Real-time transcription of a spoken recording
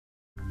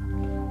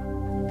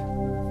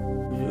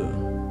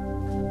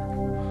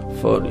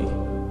40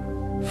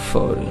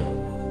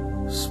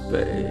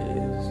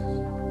 space.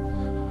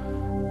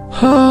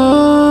 Oh,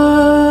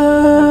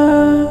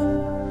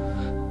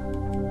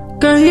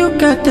 girl, you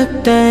got the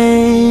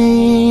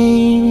thing.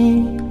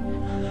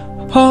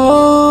 Oh,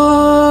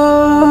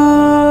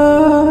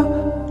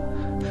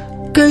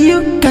 girl,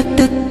 you got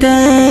the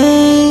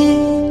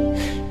thing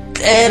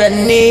that I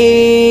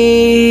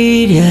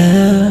need,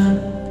 yeah.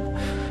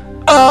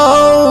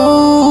 Oh,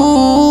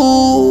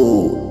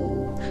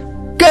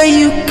 girl,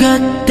 you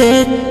got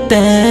that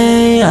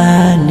thing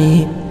I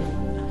need,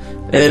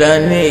 that I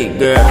need,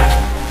 girl,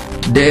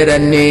 that I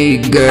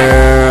need,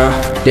 girl.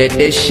 That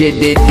shit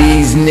that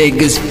these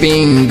niggas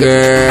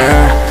finger.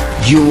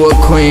 You a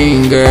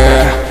queen,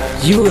 girl.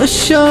 You a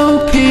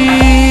showpiece.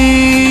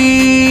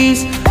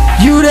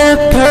 You that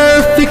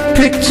perfect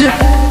picture.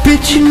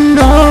 Bitch, you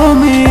know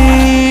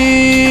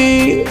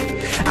me.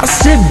 I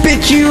said,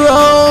 bitch, you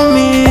own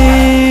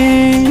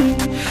me.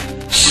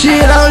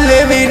 Shit, I'm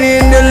living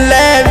in the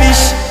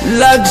lavish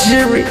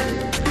luxury.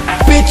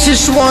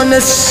 Bitches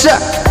wanna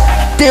suck,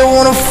 they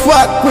wanna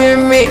fuck with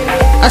me.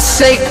 I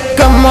say,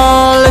 come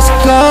on, let's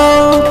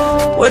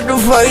go. What the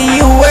fuck are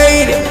you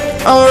waiting?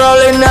 I'm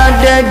rolling out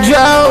that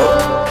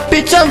dope.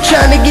 Bitch, I'm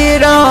tryna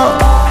get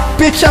on.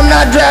 Bitch, I'm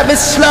not driving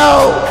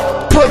slow.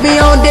 Put me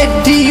on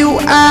that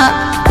DUI.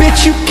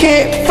 Bitch, you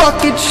can't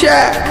fucking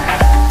try.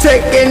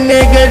 Take a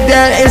nigga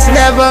down, it's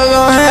never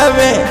gonna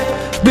happen.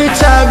 Bitch,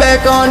 I'm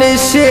back on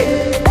this shit.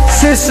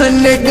 Since a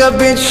nigga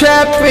been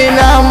trapping,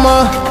 I'm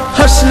a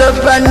hustler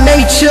by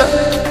nature.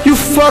 You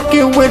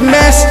fucking with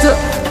master.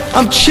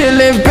 I'm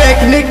chillin'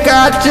 back, nigga,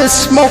 I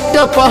just smoked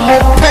up a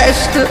whole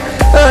pasture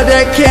of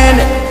that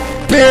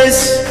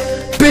cannabis.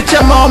 Bitch,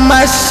 I'm on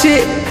my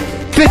shit.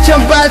 Bitch,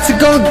 I'm about to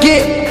go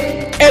get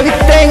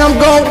everything I'm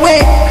gon'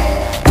 win.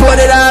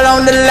 Put it all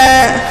on the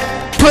line,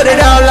 put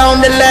it all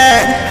on the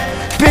line.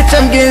 Bitch,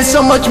 I'm getting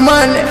so much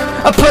money,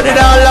 I put it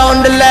all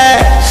on the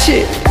line.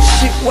 Shit,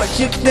 what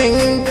you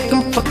think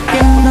I'm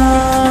fucking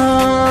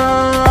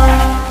on?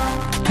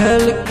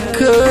 Hella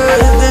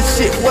cuz, this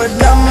shit what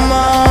I'm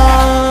on.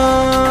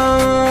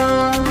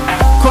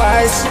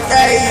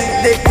 Hey,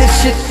 this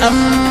shit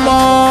I'm on.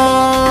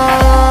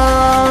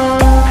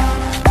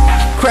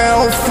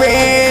 Crown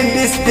friend,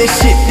 this the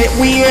shit that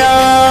we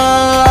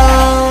on.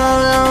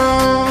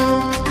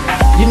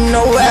 You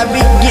know I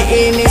be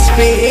getting it,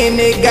 spitting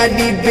it. Got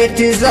these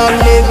bitches all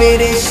living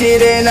this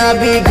shit, and I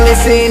be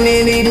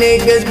glistening. These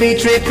niggas be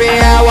tripping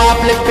how I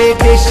flip it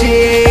this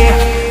shit.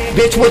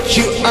 Bitch, what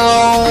you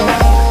on?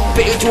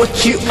 Bitch,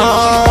 what you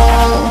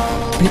on?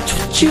 Bitch,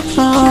 what you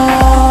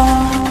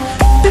on?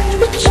 Bitch,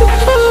 what you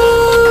on?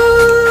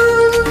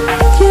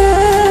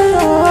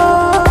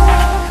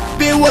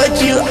 What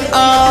you on?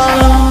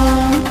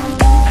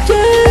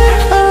 Yeah,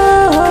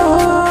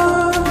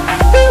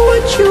 be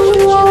what you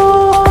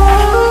want.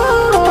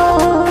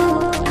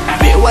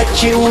 Be what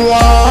you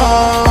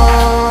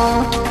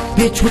want.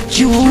 Bitch, what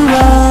you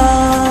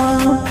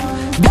want?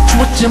 Bitch,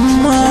 what you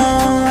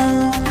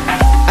want?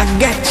 I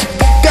got you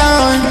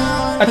gone.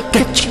 I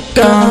got you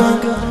gone.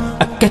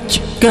 I got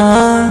you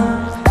gone.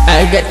 I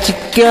got you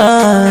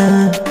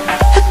gone.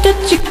 I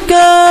got you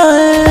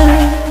gone.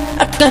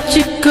 I got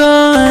you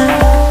gone.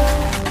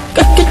 I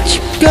got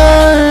you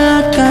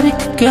gone, I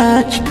got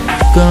you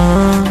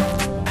gone.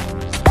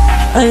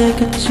 I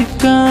got you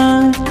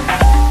gone,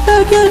 I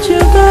got you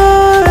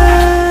gone.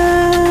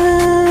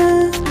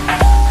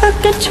 I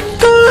got you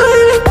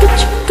gone, I got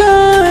you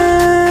gone.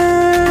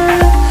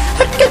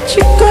 I got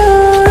you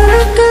gone,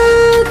 I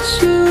got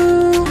you.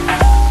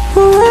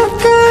 Oh, I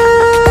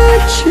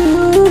got you.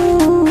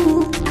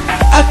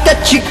 I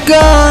got you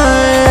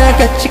gone, I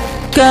got you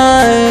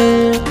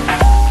gone.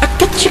 I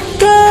got you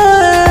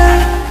gone.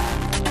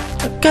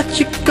 I got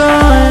you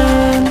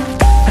gone,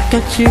 I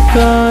got you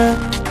gone,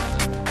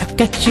 I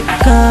got you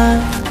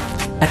gone,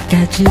 I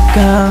got you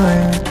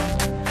gone.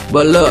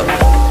 But look,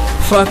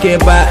 fuck it,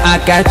 but I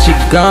got you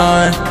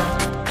gone.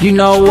 You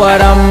know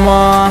what I'm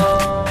on,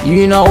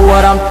 you know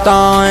what I'm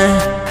throwing,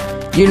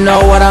 you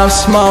know what I'm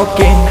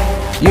smoking,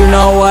 you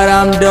know what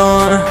I'm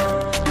doing.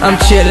 I'm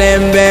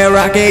chillin', bad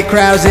rockin'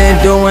 crowds and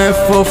doing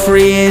for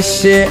free and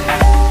shit.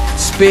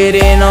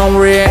 Spittin' on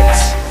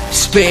rigs,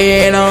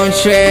 spittin' on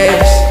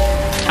tracks.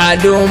 I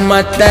do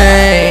my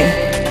thing,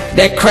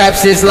 that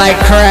craps is like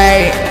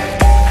crack.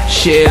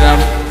 Shit, I'm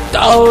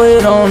throw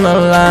it on the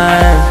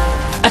line.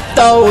 I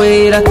throw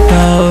it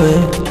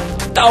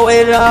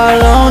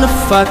all on the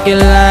fucking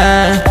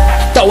line.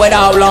 Throw it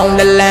all on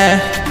the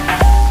line,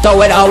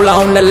 throw it all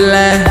on the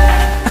line.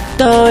 I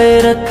throw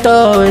it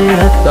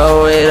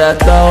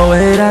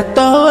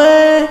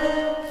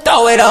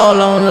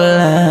all on the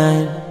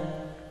line.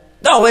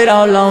 Throw it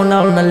all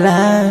on the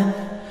line.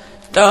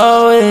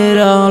 Throw it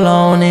all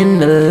on in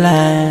the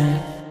line.